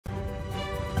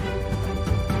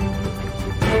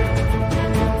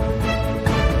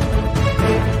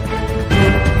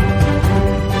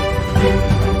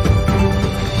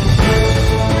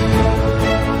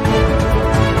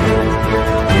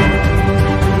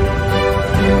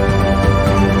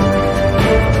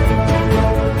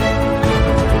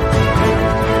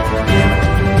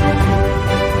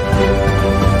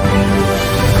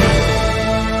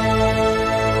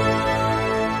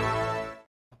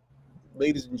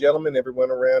gentlemen,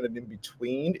 everyone around and in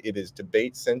between. It is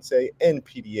DebateSensei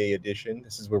NPDA edition.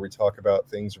 This is where we talk about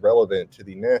things relevant to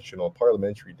the National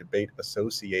Parliamentary Debate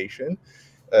Association,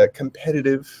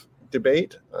 competitive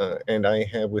debate. And I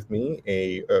have with me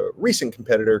a recent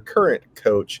competitor, current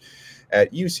coach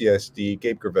at UCSD,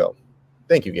 Gabe Gravel.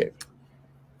 Thank you, Gabe.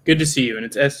 Good to see you. And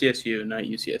it's SDSU, not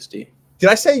UCSD. Did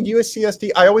I say UCSD?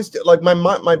 I always like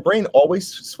my brain always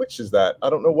switches that.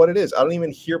 I don't know what it is. I don't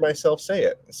even hear myself say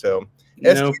it. So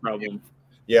no problem.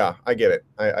 Yeah, I get it.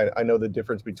 I know the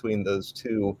difference between those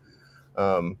two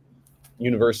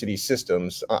university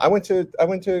systems. I went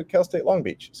to Cal State Long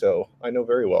Beach, so I know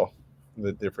very well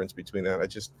the difference between that. I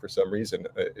just, for some reason,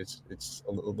 it's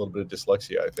a little bit of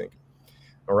dyslexia, I think.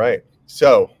 All right,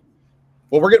 so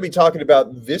what we're going to be talking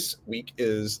about this week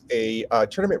is a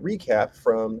tournament recap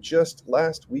from just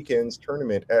last weekend's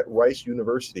tournament at Rice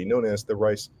University, known as the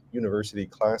Rice University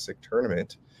Classic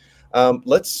Tournament.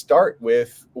 Let's start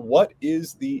with, what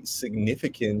is the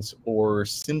significance or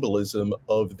symbolism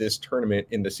of this tournament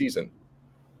in the season?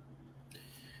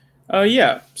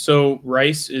 Yeah, so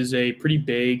Rice is a pretty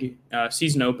big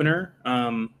season opener.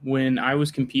 When I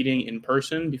was competing in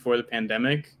person before the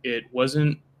pandemic, it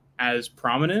wasn't as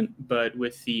prominent, but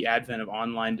with the advent of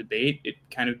online debate, it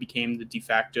kind of became the de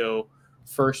facto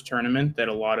first tournament that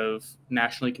a lot of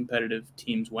nationally competitive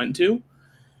teams went to.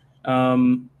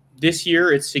 This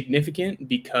year, it's significant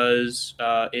because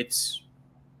it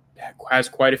has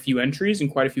quite a few entries,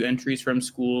 and quite a few entries from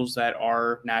schools that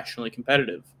are nationally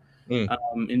competitive.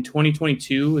 In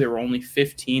 2022, there were only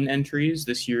 15 entries.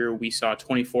 This year, we saw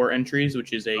 24 entries,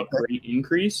 which is a great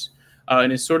increase,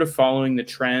 and is sort of following the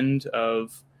trend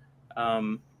of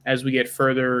as we get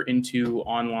further into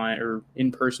online or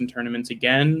in-person tournaments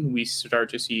again, we start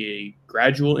to see a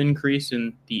gradual increase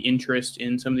in the interest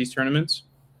in some of these tournaments.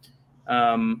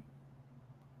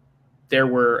 There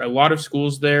were a lot of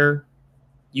schools there.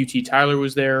 UT Tyler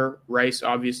was there. Rice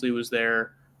obviously was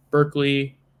there.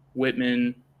 Berkeley,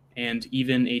 Whitman, and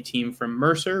even a team from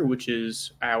Mercer, which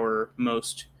is our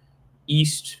most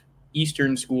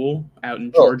eastern school out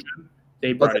in Georgia.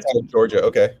 They brought it to Georgia.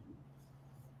 Okay.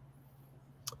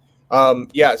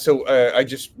 Yeah, so I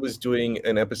just was doing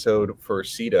an episode for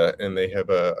CETA, and they have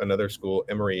another school,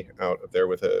 Emory, out there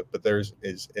but theirs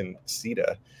is in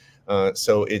CETA.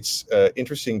 So it's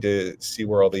interesting to see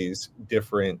where all these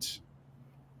different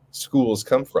schools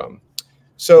come from.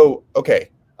 So, okay,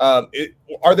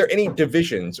 are there any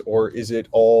divisions, or is it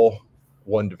all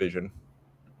one division?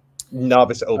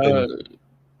 Novice Open.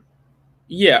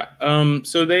 Yeah,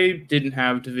 so they didn't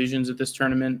have divisions at this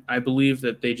tournament. I believe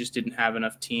that they just didn't have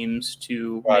enough teams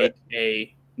to make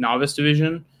a novice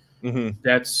division.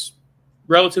 That's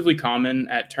relatively common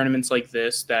at tournaments like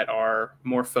this that are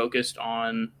more focused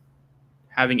on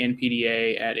having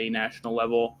NPDA at a national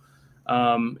level.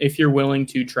 If you're willing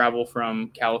to travel from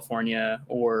California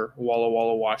or Walla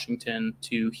Walla, Washington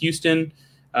to Houston,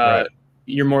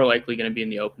 you're more likely going to be in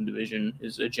the open division,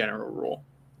 is a general rule.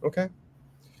 Okay.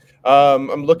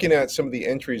 I'm looking at some of the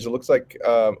entries. It looks like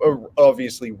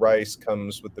obviously Rice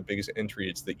comes with the biggest entry.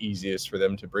 It's the easiest for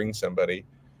them to bring somebody.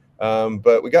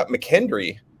 But we got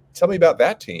McKendree. Tell me about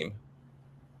that team.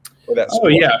 Or that school. Oh,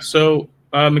 yeah. So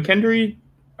McKendree,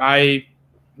 I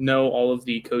know all of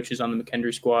the coaches on the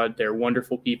McKendree squad. They're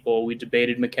wonderful people. We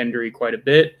debated McKendree quite a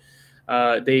bit.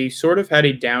 They sort of had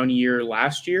a down year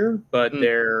last year, but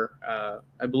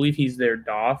I believe he's their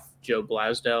DOF. Joe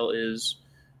Blasdell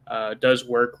does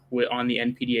work on the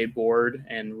NPDA board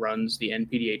and runs the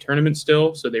NPDA tournament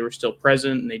still. So they were still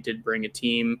present, and they did bring a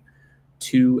team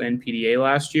to NPDA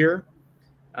last year.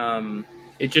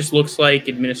 It just looks like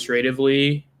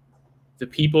administratively the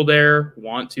people there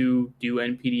want to do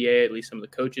NPDA, at least some of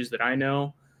the coaches that I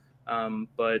know.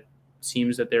 But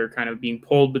seems that they're kind of being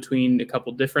pulled between a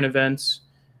couple different events.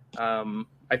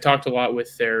 I talked a lot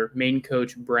with their main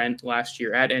coach, Brent, last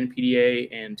year at NPDA,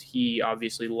 and he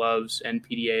obviously loves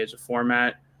NPDA as a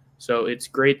format. So it's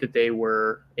great that they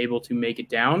were able to make it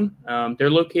down.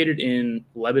 They're located in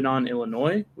Lebanon,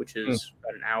 Illinois, which is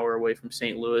about an hour away from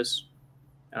St. Louis.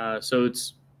 So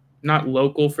it's not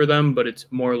local for them, but it's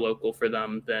more local for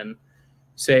them than,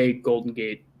 say, Golden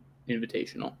Gate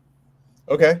Invitational.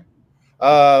 Okay.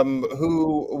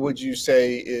 Who would you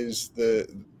say is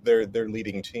their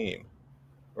leading team?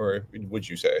 Or would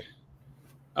you say?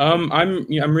 I'm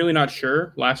really not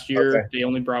sure. Last year they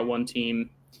only brought one team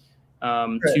to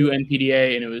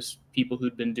NPDA, and it was people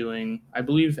who'd been doing, I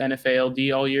believe,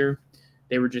 NFALD all year.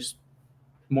 They were just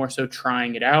more so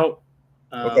trying it out.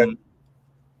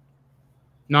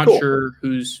 Not sure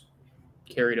who's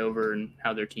carried over and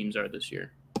how their teams are this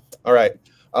year. All right.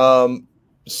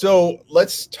 So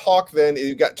let's talk then.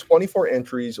 You got 24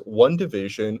 entries, one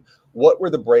division. What were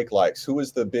the break likes? Who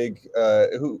was the big?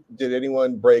 Who did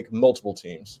anyone break multiple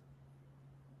teams?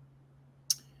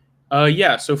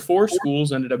 Yeah, so 4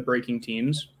 schools ended up breaking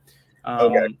teams.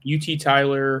 Okay. UT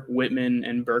Tyler, Whitman,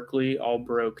 and Berkeley all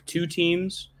broke 2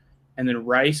 teams. And then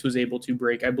Rice was able to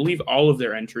break, I believe, all of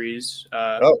their entries,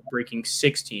 Oh, breaking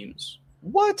 6 teams.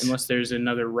 what? Unless there's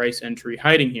another Rice entry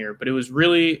hiding here. But it was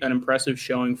really an impressive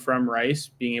showing from Rice,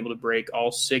 being able to break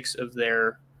all 6 of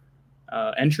their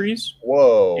entries.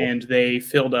 Whoa. And they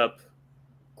filled up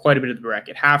quite a bit of the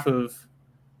bracket. Half of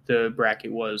the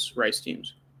bracket was Rice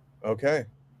teams. Okay.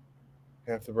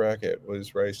 Half the bracket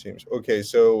was Rice teams. Okay,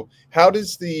 so how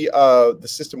does the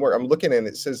system work? I'm looking at it.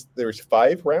 It says there's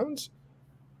 5 rounds.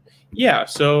 Yeah,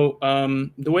 so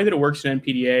the way that it works in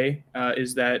NPDA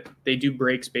is that they do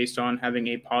breaks based on having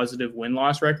a positive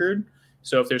win-loss record.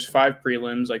 So if there's 5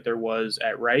 prelims like there was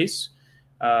at Rice,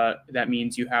 that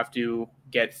means you have to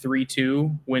get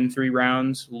 3-2, win 3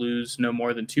 rounds, lose no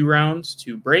more than 2 rounds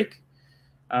to break.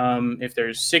 If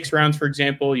there's 6 rounds, for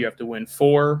example, you have to win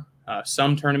 4.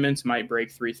 Some tournaments might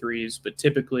break 3 threes, but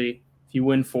typically if you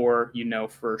win 4, you know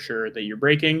for sure that you're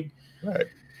breaking. Right.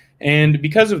 And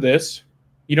because of this,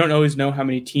 you don't always know how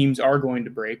many teams are going to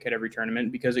break at every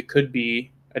tournament because it could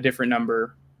be a different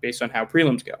number based on how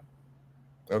prelims go.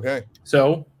 Okay.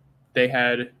 So they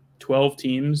had 12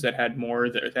 teams that had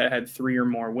that had 3 or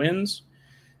more wins,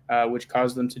 which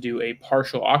caused them to do a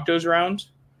partial octos round.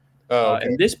 Oh, okay.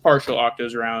 And this partial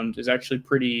octos round is actually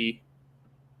pretty.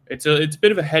 It's a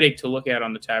bit of a headache to look at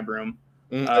on the tab room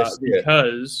because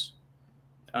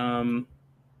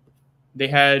they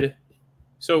had.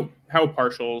 So how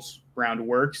partials round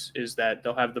works is that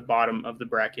they'll have the bottom of the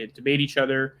bracket debate each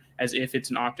other as if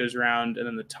it's an octos round, and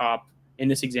then the top, in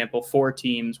this example, 4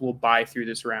 teams will buy through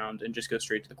this round and just go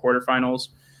straight to the quarterfinals.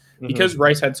 Mm-hmm. Because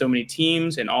Rice had so many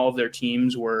teams and all of their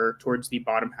teams were towards the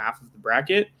bottom half of the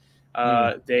bracket,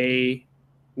 they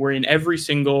were in every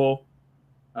single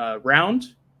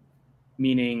round,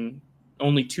 meaning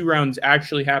only 2 rounds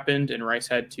actually happened, and Rice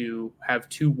had to have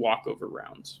 2 walkover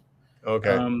rounds.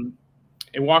 Okay.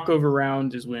 A walkover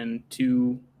round is when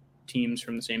 2 teams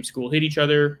from the same school hit each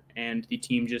other, and the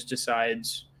team just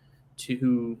decides to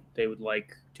who they would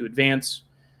like to advance.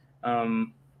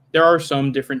 There are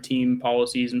some different team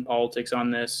policies and politics on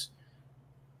this.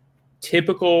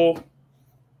 Typical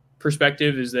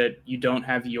perspective is that you don't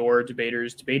have your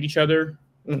debaters debate each other.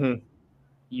 Mm-hmm.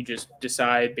 You just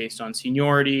decide based on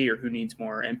seniority or who needs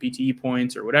more MPT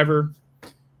points or whatever.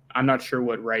 I'm not sure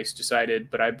what Rice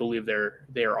decided, but I believe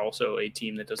they are also a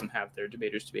team that doesn't have their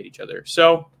debaters debate each other.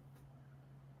 So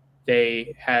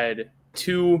they had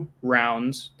 2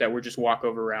 rounds that were just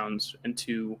walkover rounds and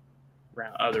 2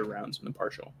 other rounds in the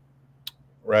partial.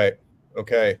 Right.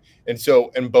 Okay. And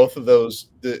so, and both of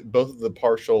the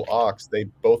partial ox, they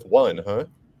both won, huh?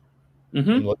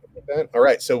 Mm-hmm. I'm looking at that. All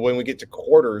right. So when we get to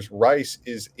quarters, Rice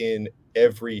is in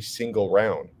every single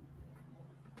round.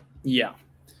 Yeah.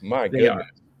 My goodness.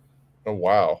 Oh,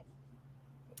 wow.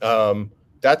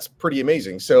 That's pretty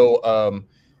amazing. So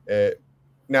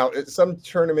now at some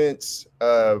tournaments,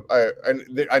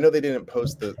 I know they didn't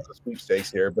post the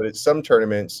sweepstakes here, but at some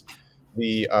tournaments,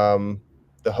 the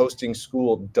hosting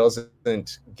school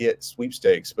doesn't get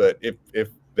sweepstakes. But if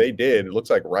they did, it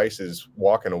looks like Rice is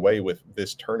walking away with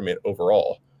this tournament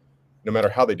overall, no matter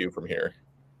how they do from here.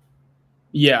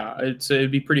 Yeah, it'd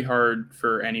be pretty hard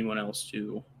for anyone else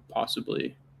to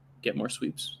possibly get more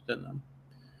sweeps than them.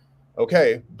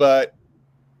 Okay, but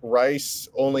Rice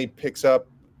only picks up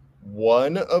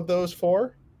 1 of those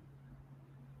 4?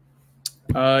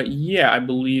 Yeah, I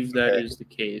believe that is the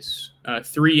case.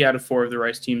 3 out of 4 of the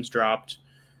Rice teams dropped.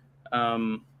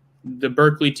 The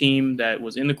Berkeley team that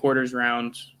was in the quarters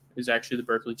round is actually the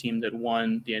Berkeley team that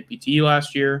won the NPT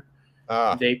last year.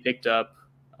 They picked up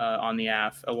on the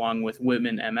AF along with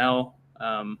Whitman ML.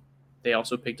 They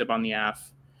also picked up on the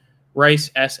AF.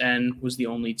 Rice SN was the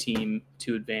only team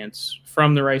to advance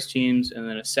from the Rice teams, and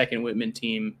then a second Whitman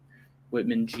team,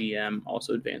 Whitman GM,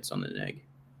 also advanced on the NEG.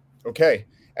 Okay,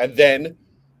 and then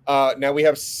now we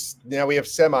have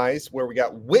semis where we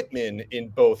got Whitman in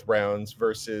both rounds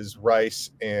versus Rice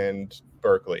and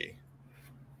Berkeley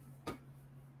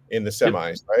in the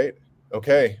semis, yep. Right?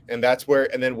 Okay, and that's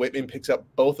where, and then Whitman picks up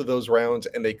both of those rounds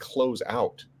and they close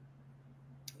out.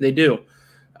 They do.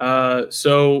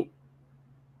 So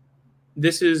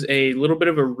this is a little bit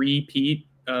of a repeat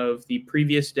of the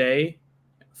previous day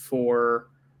for.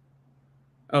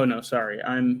 Oh no, sorry,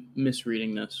 I'm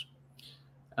misreading this.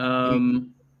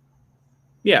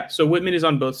 Yeah, so Whitman is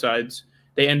on both sides.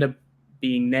 They end up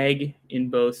being neg in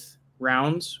both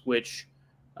rounds, which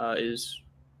is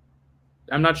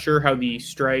I'm not sure how the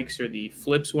strikes or the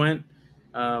flips went,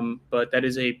 but that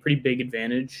is a pretty big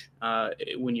advantage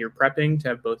when you're prepping to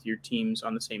have both your teams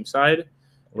on the same side. It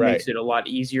makes it a lot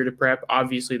easier to prep.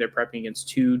 Obviously, they're prepping against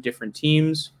two different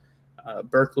teams.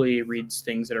 Berkeley reads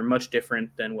things that are much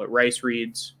different than what Rice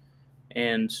reads,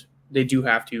 and they do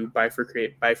have to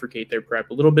bifurcate their prep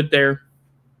a little bit there,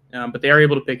 but they are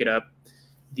able to pick it up.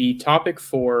 The topic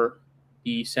for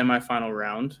the semifinal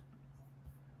round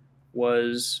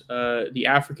was the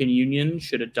African Union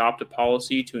should adopt a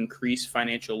policy to increase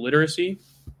financial literacy.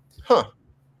 Huh.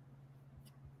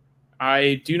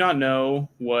 I do not know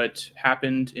what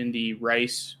happened in the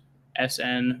Rice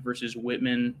SN versus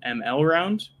Whitman ML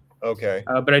round. Okay.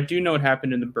 But I do know what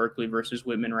happened in the Berkeley versus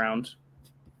Whitman round.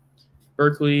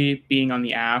 Berkeley, being on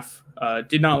the AF,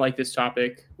 did not like this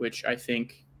topic, which I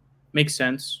think makes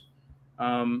sense.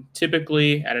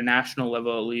 Typically, at a national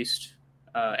level at least,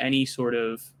 any sort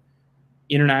of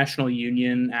international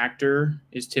union actor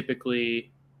is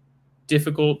typically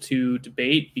difficult to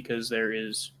debate because there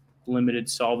is limited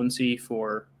solvency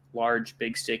for large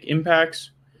big stick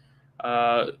impacts.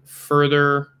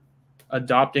 Further,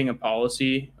 adopting a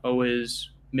policy always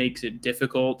makes it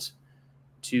difficult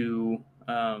to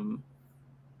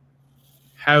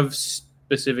have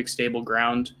specific stable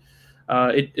ground.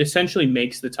 It essentially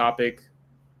makes the topic,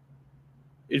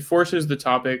 it forces the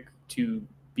topic to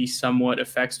be somewhat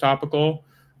effects topical.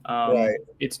 Right.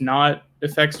 It's not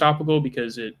effects topical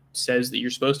because it says that you're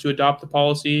supposed to adopt the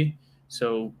policy.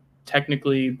 So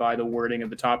technically, by the wording of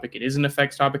the topic, it isn't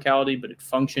effects topicality, but it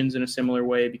functions in a similar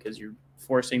way because you're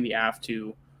forcing the AF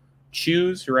to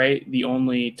choose, right? The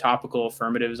only topical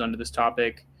affirmatives under this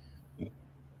topic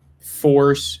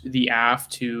force the AF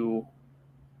to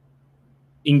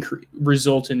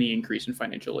result in the increase in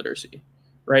financial literacy,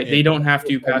 right? They don't have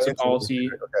to pass a policy.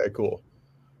 Okay, cool.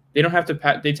 They don't have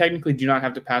to. They technically do not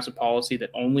have to pass a policy that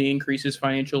only increases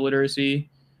financial literacy.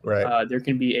 Right. There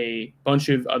can be a bunch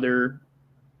of other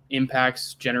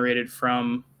impacts generated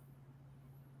from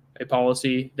a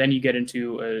policy. Then you get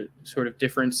into a sort of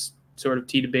different sort of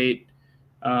T debate.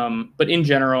 But in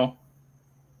general,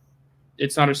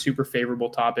 it's not a super favorable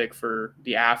topic for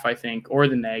the AF, I think, or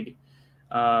the NEG.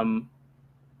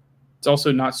 It's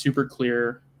also not super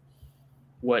clear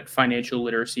what financial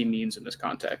literacy means in this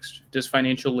context. Does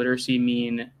financial literacy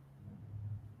mean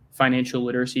financial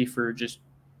literacy for just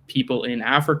people in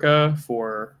Africa,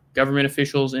 for government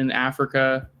officials in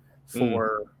Africa,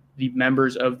 for the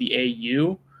members of the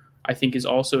AU? I think is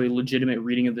also a legitimate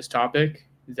reading of this topic,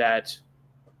 that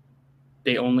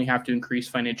they only have to increase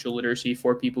financial literacy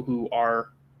for people who are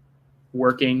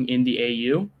working in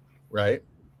the AU. Right.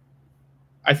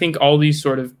 I think all these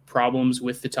sort of problems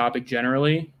with the topic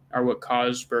generally are what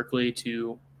caused Berkeley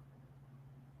to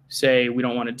say, we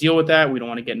don't want to deal with that. We don't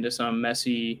want to get into some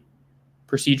messy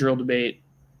procedural debate.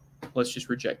 Let's just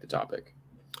reject the topic.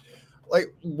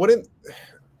 Like, wouldn't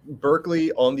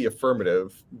Berkeley on the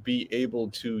affirmative be able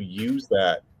to use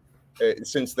that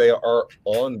since they are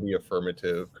on the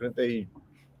affirmative? Couldn't they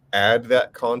add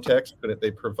that context? Couldn't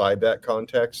they provide that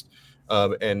context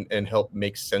and help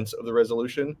make sense of the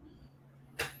resolution?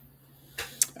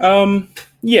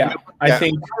 Yeah, I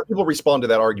think. How do people respond to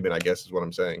that argument, I guess, is what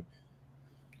I'm saying.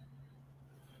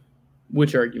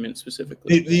 Which argument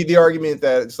specifically? The argument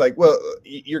that it's like, well,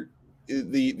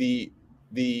 the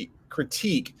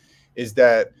critique is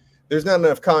that there's not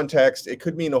enough context. It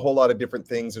could mean a whole lot of different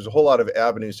things. There's a whole lot of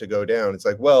avenues to go down. It's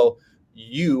like, well,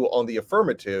 you on the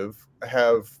affirmative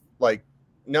have like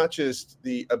not just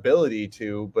the ability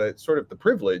to, but sort of the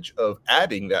privilege of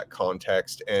adding that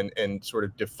context and sort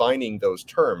of defining those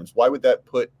terms. Why would that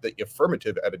put the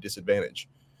affirmative at a disadvantage?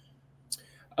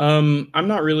 I'm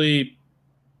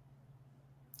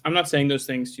not saying those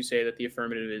things to say that the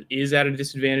affirmative is at a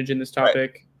disadvantage in this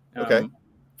topic. Right. Okay,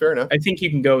 fair enough. I think you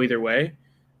can go either way.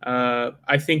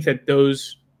 I think that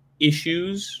those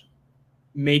issues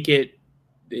make it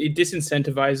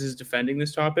disincentivizes defending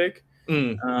this topic.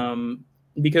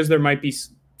 Because there might be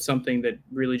something that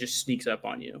really just sneaks up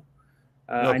on you.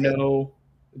 Okay. I know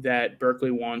that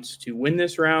Berkeley wants to win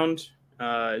this round.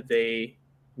 They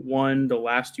won the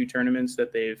last two tournaments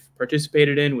that they've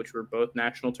participated in, which were both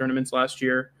national tournaments last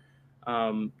year.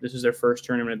 This is their first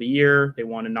tournament of the year. They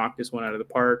want to knock this one out of the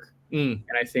park. And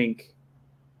I think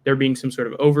there being some sort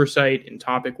of oversight in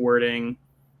topic wording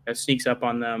that sneaks up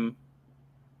on them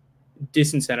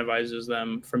disincentivizes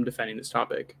them from defending this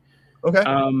topic. Okay.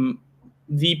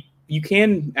 You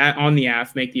can, on the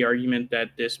AF, make the argument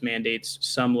that this mandates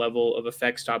some level of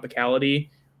effects topicality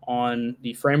on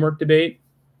the framework debate,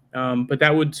 but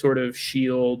that would sort of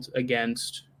shield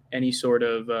against any sort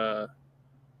of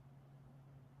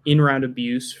in-round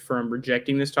abuse from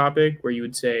rejecting this topic, where you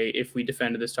would say, if we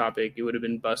defended this topic, it would have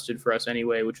been busted for us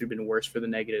anyway, which would have been worse for the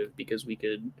negative because we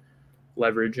could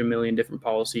leverage a million different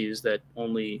policies that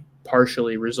only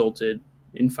partially resulted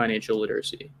in financial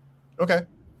literacy. Okay.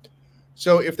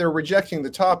 So if they're rejecting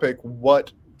the topic,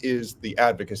 what is the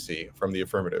advocacy from the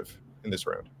affirmative in this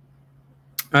round?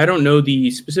 I don't know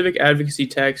the specific advocacy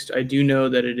text. I do know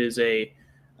that it is a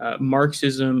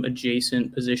Marxism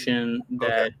adjacent position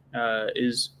that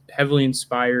is heavily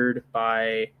inspired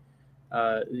by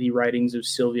the writings of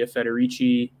Silvia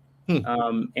Federici.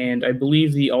 And I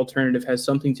believe the alternative has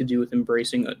something to do with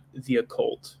embracing the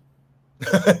occult.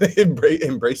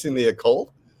 Embracing the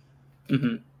occult?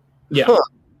 Mm-hmm. Yeah. Huh.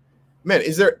 Man,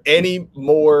 is there any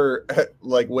more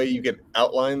like way you could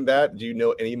outline that? Do you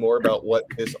know any more about what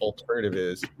this alternative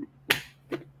is?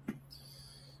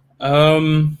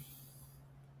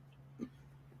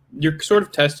 You're sort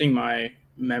of testing my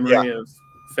memory of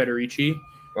Federici,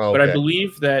 but I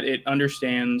believe that it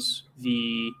understands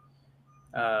the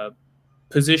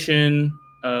position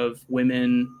of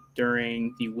women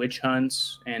during the witch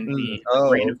hunts and the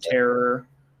reign of terror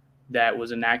that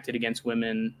was enacted against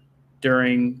women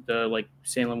during the like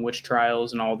Salem witch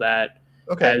trials and all that,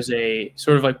 as a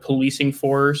sort of like policing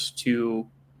force to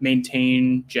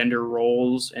maintain gender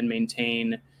roles and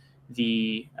maintain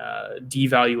the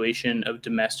devaluation of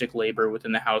domestic labor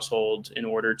within the household in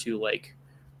order to like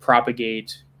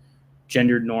propagate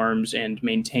gendered norms and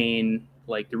maintain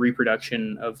like the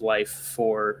reproduction of life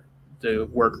for the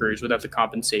workers without the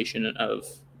compensation of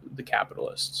the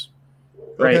capitalists.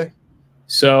 Right.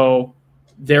 So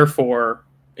therefore,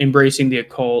 embracing the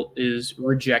occult is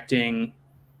rejecting,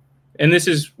 and this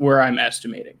is where I'm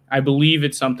estimating. I believe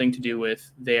it's something to do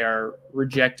with they are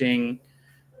rejecting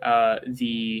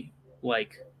the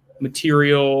like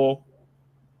material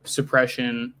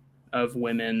suppression of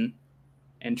women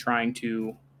and trying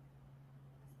to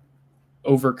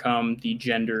overcome the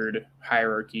gendered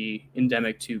hierarchy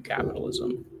endemic to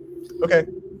capitalism. Okay.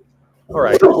 All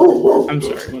right. I'm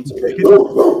sorry. One second.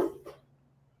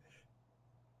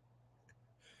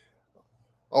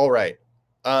 All right.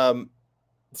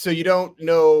 So you don't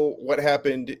know what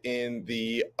happened in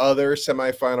the other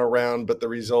semifinal round, but the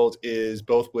result is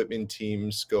both Whitman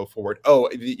teams go forward. Oh,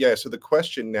 yeah. So the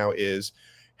question now is,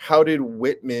 how did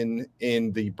Whitman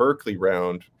in the Berkeley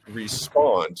round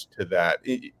respond to that?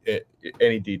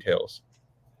 Any details?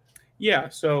 Yeah.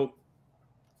 So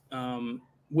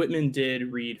Whitman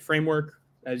did read framework,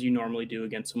 as you normally do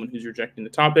against someone who's rejecting the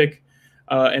topic.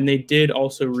 And they did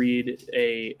also read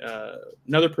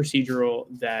another procedural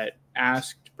that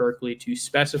asked Berkeley to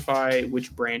specify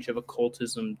which branch of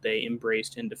occultism they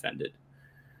embraced and defended.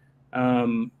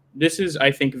 This is,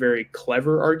 I think, a very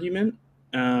clever argument.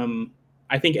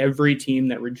 I think every team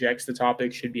that rejects the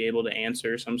topic should be able to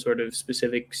answer some sort of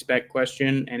specific spec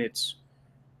question, and it's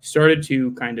started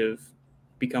to kind of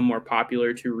become more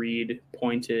popular to read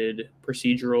pointed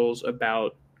procedurals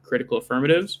about critical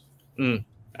affirmatives.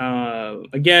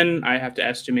 Again, I have to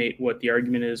estimate what the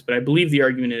argument is, but I believe the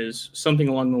argument is something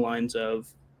along the lines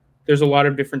of there's a lot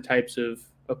of different types of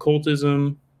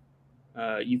occultism.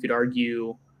 You could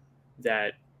argue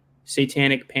that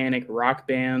satanic panic rock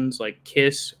bands like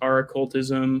Kiss are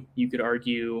occultism. You could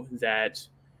argue that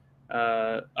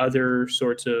other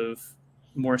sorts of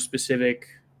more specific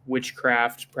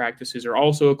witchcraft practices are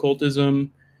also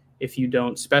occultism. If you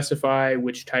don't specify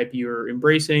which type you're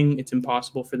embracing, it's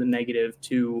impossible for the negative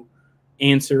to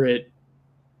answer it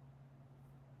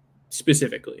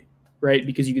specifically, right?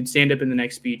 Because you could stand up in the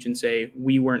next speech and say,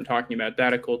 we weren't talking about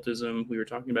that occultism, we were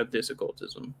talking about this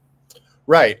occultism.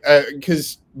 Right,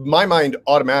 because my mind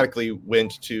automatically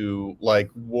went to like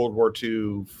World War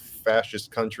II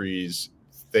fascist countries.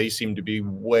 They seem to be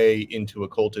way into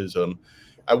occultism.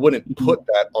 I wouldn't put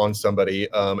that on somebody,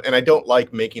 and I don't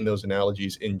like making those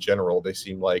analogies in general. They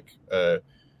seem like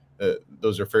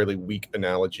those are fairly weak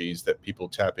analogies that people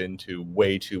tap into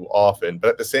way too often. But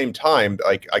at the same time,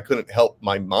 like I couldn't help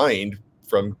my mind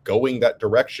from going that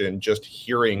direction just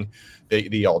hearing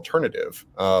the alternative.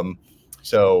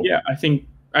 So yeah, I think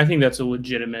that's a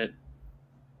legitimate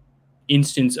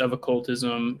instance of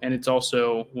occultism, and it's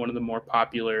also one of the more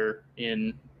popular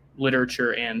in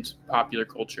literature and popular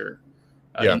culture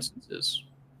instances.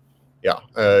 Yeah,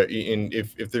 and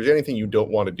if there's anything you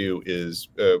don't want to do is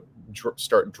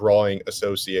start drawing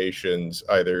associations,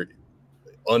 either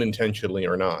unintentionally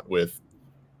or not, with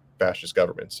fascist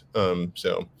governments.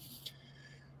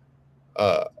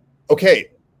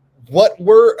 Okay,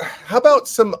 how about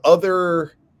some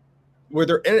other were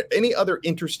there any other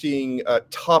interesting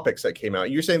topics that came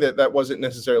out? You're saying that that wasn't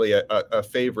necessarily a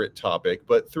favorite topic,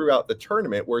 but throughout the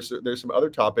tournament, there's some other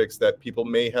topics that people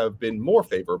may have been more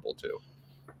favorable to.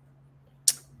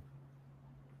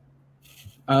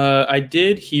 I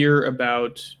did hear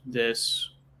about this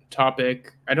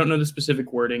topic. I don't know the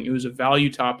specific wording. It was a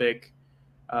value topic,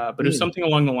 but it was something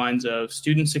along the lines of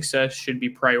student success should be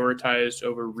prioritized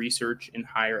over research in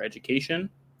higher education.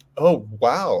 Oh,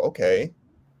 wow. Okay.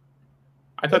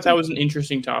 I thought that was an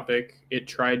interesting topic. It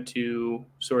tried to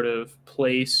sort of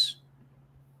place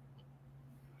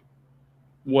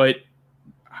what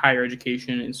higher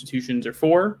education institutions are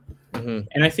for.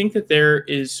 And I think that there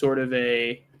is sort of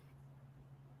a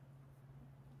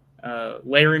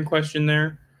layering question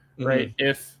there, right?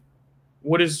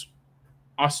 What is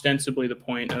ostensibly the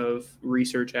point of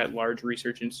research at large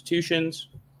research institutions?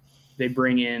 They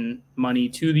bring in money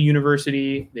to the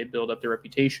university. They build up the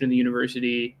reputation of the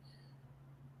university.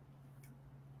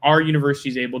 Are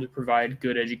universities able to provide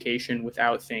good education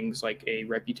without things like a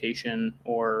reputation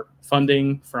or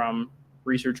funding from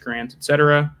research grants, et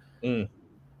cetera?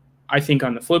 I think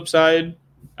on the flip side,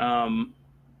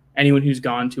 anyone who's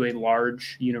gone to a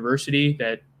large university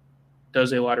that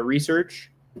does a lot of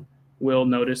research will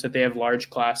notice that they have large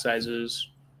class sizes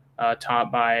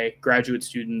taught by graduate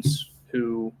students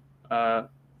who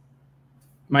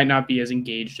might not be as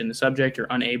engaged in the subject or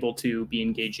unable to be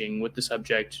engaging with the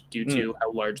subject due to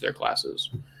how large their class is.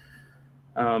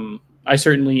 I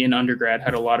certainly in undergrad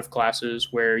had a lot of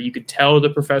classes where you could tell the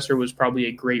professor was probably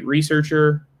a great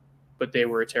researcher, but they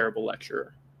were a terrible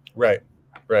lecturer. Right.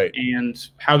 And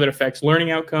how that affects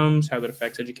learning outcomes, how that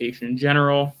affects education in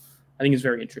general, I think is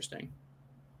very interesting.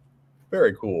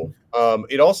 Very cool.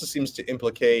 It also seems to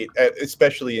implicate,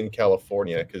 especially in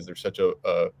California, because there's such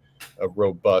a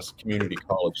robust community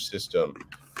college system,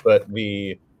 but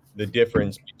the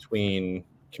difference between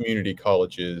community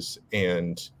colleges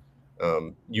and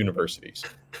universities.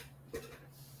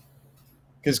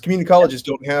 Because community colleges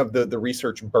don't have the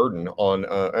research burden on,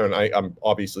 and I'm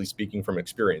obviously speaking from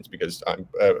experience because I'm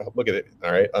look at it,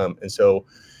 all right. And so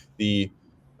the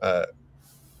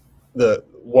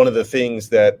one of the things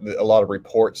that a lot of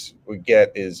reports we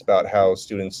get is about how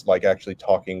students like actually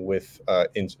talking with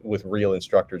real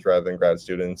instructors rather than grad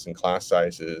students and class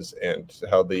sizes, and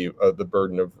how the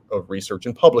burden of research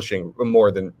and publishing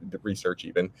more than the research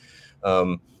even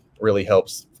really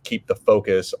helps keep the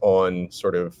focus on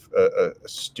sort of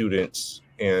students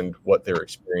and what their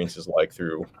experience is like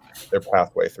through their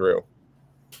pathway through.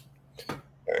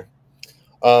 Okay.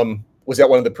 Was that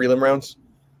one of the prelim rounds?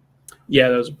 Yeah,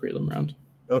 that was a prelim round.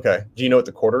 Okay. Do you know what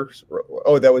the quarters?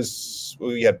 Oh, that was,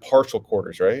 we had partial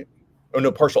quarters, right? Oh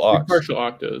no, partial octs. Partial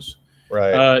octos.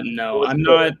 Right. No,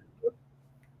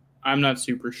 I'm not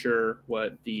super sure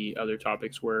what the other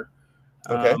topics were.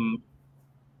 Okay.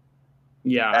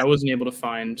 Yeah, I wasn't able to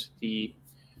find the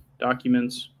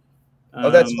documents. Oh,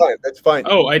 that's fine. That's fine.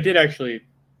 Oh, I did actually.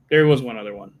 There was one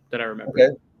other one that I remember. Okay.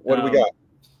 What do we got?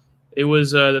 It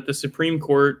was that the Supreme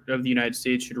Court of the United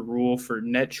States should rule for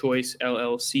Net Choice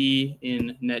LLC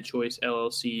in Net Choice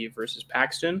LLC versus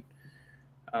Paxton.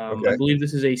 I believe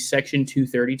this is a Section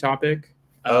 230 topic.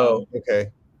 Oh,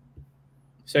 okay.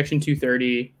 Section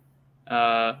 230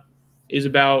 is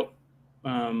about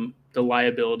the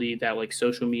liability that like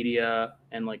social media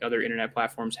and like other internet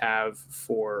platforms have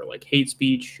for like hate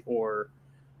speech or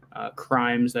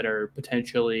crimes that are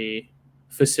potentially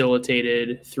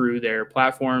facilitated through their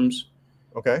platforms.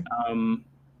 Okay.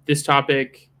 This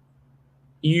topic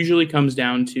usually comes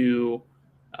down to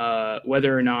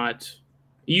whether or not,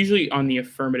 usually on the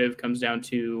affirmative comes down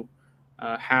to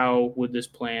how would this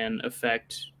plan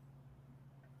affect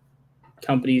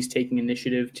companies taking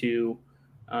initiative to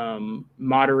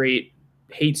moderate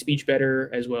hate speech better,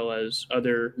 as well as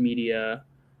other media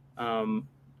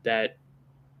that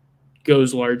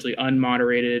goes largely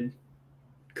unmoderated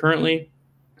currently.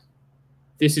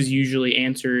 This is usually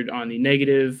answered on the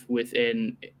negative with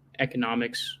an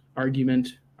economics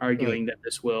argument, arguing that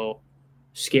this will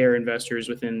scare investors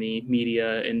within the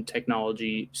media and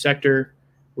technology sector,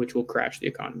 which will crash the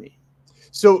economy.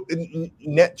 So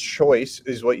Net Choice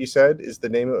is what you said is the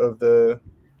name of the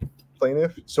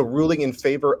plaintiff. So ruling in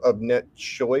favor of Net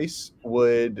Choice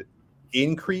would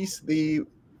increase the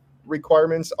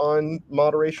requirements on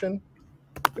moderation,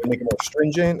 make it more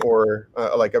stringent, or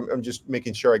like I'm just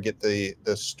making sure I get the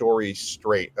story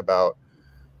straight about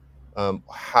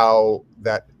how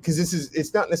that, because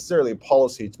it's not necessarily a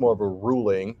policy, it's more of a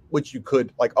ruling, which you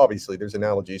could, like, obviously there's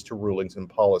analogies to rulings and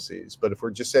policies, but if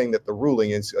we're just saying that the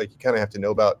ruling is like, you kind of have to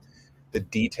know about the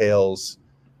details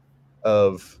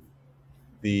of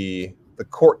the the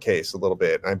court case a little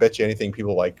bit. And I bet you anything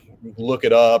people like look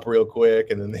it up real quick,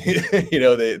 and then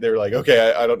they, they're like,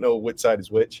 okay, I don't know which side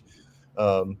is which.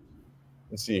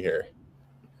 Let's see here.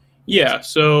 Yeah,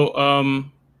 so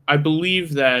I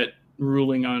believe that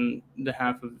ruling on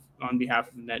behalf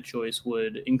of Net Choice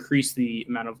would increase the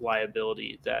amount of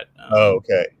liability that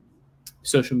okay,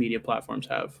 social media platforms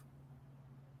have.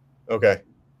 Okay.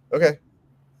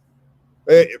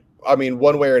 I mean,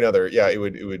 one way or another, yeah, it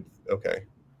would. Okay,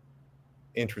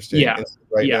 interesting. Yeah,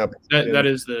 now, that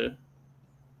is the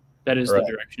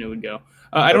direction it would go.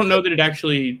 I don't know that it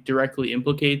actually directly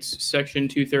implicates Section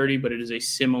 230, but it is a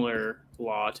similar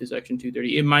law to Section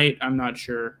 230. It might. I'm not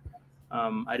sure.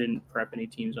 I didn't prep any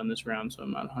teams on this round, so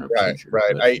I'm not 100% sure.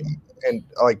 Right. And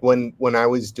like when I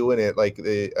was doing it, like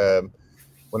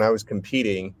when I was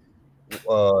competing,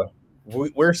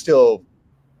 we're still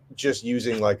just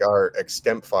using like our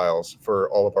extemp files for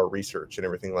all of our research and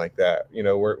everything like that.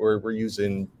 We're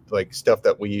using like stuff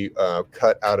that we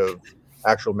cut out of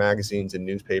actual magazines and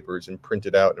newspapers and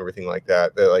printed out and everything like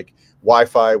that. Like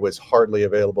Wi-Fi was hardly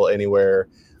available anywhere.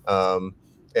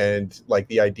 And like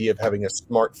the idea of having a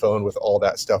smartphone with all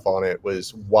that stuff on it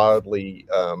was wildly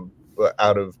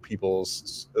out of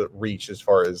people's reach as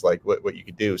far as like what you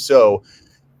could do. So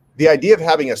the idea of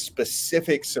having a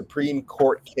specific Supreme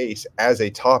Court case as a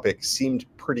topic seemed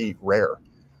pretty rare.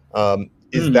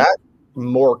 Is that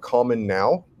more common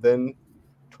now than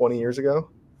 20 years ago?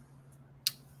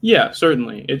 Yeah,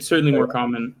 certainly. It's certainly more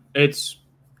common. It's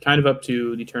kind of up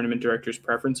to the tournament director's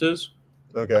preferences.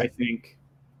 Okay. I think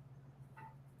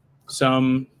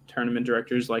some tournament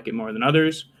directors like it more than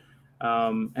others.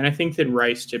 And I think that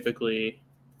Rice typically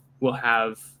will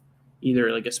have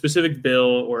either like a specific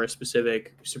bill or a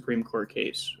specific Supreme Court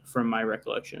case from my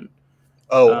recollection.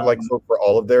 Like for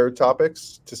all of their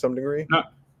topics to some degree?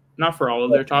 Not for all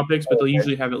of their topics, but they'll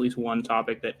usually have at least one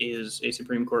topic that is a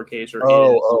Supreme Court case or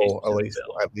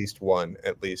at least one.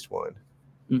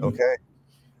 Mm-hmm. Okay.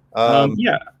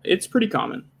 Yeah, it's pretty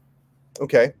common.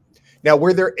 Okay. Now,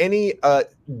 were there any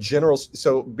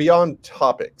so beyond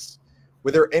topics,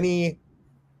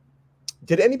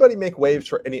 did anybody make waves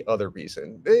for any other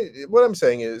reason? What I'm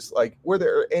saying is, like, were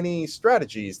there any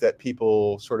strategies that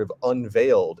people sort of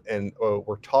unveiled and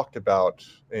were talked about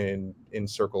in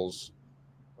circles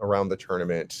around the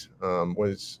tournament?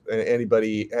 Was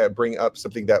anybody bring up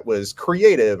something that was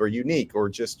creative or unique or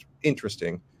just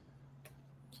interesting?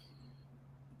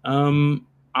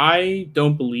 I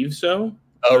don't believe so.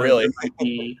 Oh, really?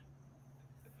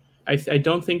 I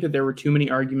don't think that there were too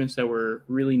many arguments that were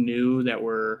really new, that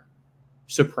were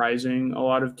surprising a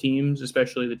lot of teams,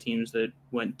 especially the teams that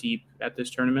went deep at this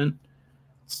tournament.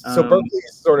 So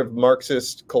Berkeley's sort of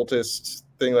Marxist, cultist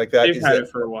thing like that. They've had it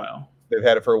for a while. They've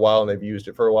had it for a while, and they've used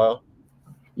it for a while.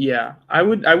 Yeah, I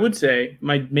would say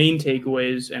my main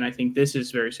takeaways, and I think this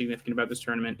is very significant about this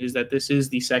tournament, is that this is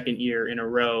the second year in a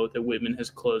row that Whitman has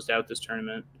closed out this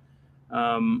tournament.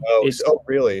 It's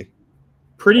really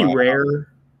pretty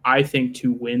rare, I think,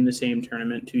 to win the same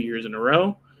tournament 2 years in a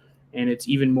row, and it's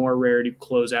even more rare to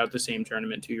close out the same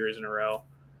tournament 2 years in a row.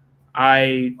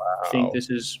 I think this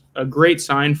is a great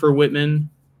sign for Whitman.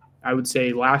 I would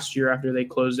say last year after they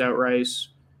closed out Rice,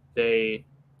 they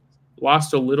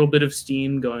lost a little bit of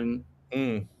steam going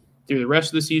through the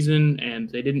rest of the season, and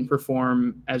they didn't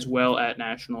perform as well at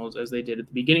Nationals as they did at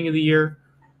the beginning of the year.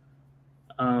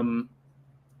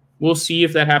 We'll see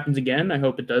if that happens again. I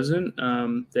hope it doesn't.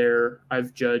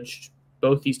 I've judged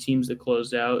both these teams that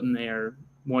closed out, and they are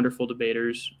wonderful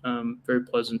debaters, very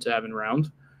pleasant to have in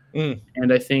round.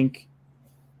 And I think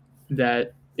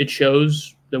that it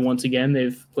shows that, once again,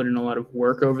 they've put in a lot of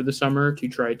work over the summer to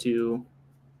try to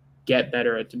get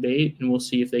better at debate, and we'll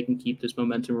see if they can keep this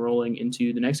momentum rolling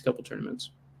into the next couple tournaments.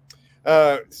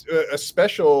 A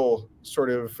special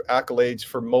sort of accolades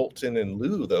for Moulton and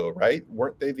Lou, though, right?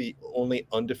 Weren't they the only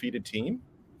undefeated team?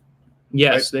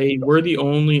 Yes, they were the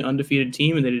only undefeated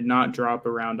team, and they did not drop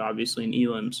around, obviously, in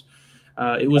elims.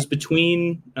 It was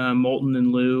between Moulton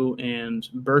and Lou and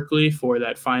Berkeley for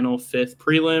that final fifth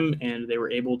prelim, and they were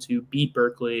able to beat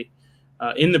Berkeley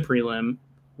in the prelim,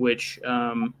 which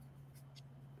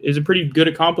is a pretty good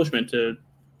accomplishment to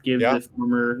give the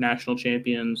former national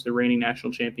champions, the reigning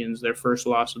national champions, their first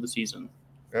loss of the season.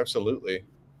 Absolutely.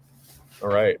 All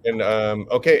right. And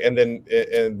and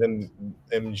then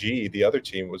MG, the other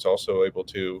team, was also able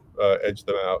to edge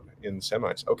them out in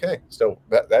semis. Okay, so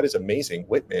that is amazing.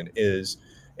 Whitman is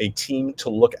a team to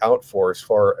look out for as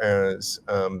far as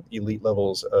elite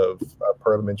levels of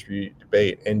parliamentary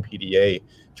debate, NPDA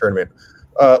tournament.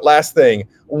 Last thing,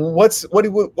 what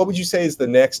would you say is the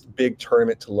next big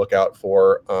tournament to look out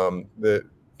for in the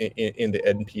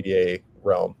NPDA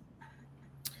realm?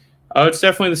 It's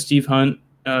definitely the Steve Hunt.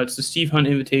 It's the Steve Hunt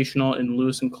Invitational in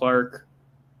Lewis and Clark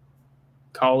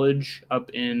College up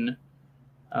in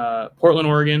Portland,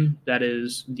 Oregon. That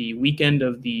is the weekend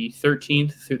of the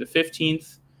 13th through the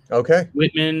 15th. Okay.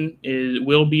 Whitman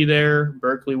will be there.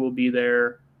 Berkeley will be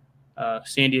there.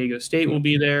 San Diego State will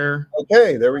be there.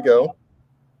 Okay, there we go.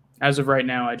 As of right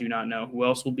now, I do not know who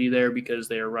else will be there because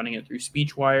they are running it through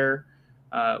SpeechWire,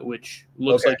 which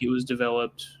looks like it was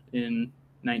developed in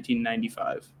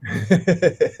 1995.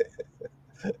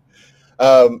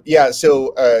 Yeah,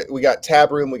 so we got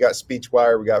Tab Room, we got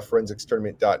SpeechWire, we got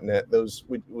ForensicTournament.net. Those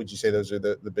would you say those are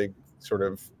the big sort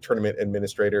of tournament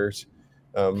administrators?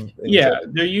 Yeah,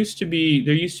 there used to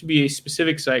be a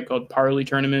specific site called Parley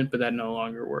Tournament, but that no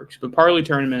longer works. But Parley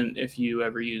Tournament, if you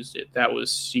ever used it, that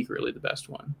was secretly the best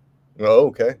one. Oh,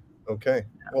 okay. Okay.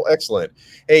 Well, excellent.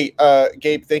 Hey,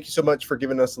 Gabe, thank you so much for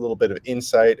giving us a little bit of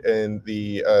insight and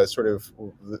the sort of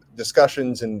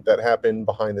discussions and that happen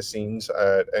behind the scenes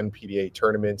at NPDA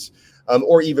tournaments,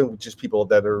 or even just people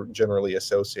that are generally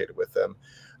associated with them.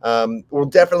 We're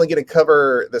definitely going to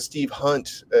cover the Steve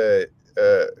Hunt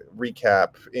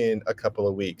recap in a couple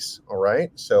of weeks. All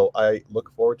right. So I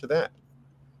look forward to that.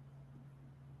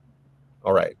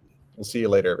 All right. We'll see you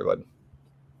later, everybody.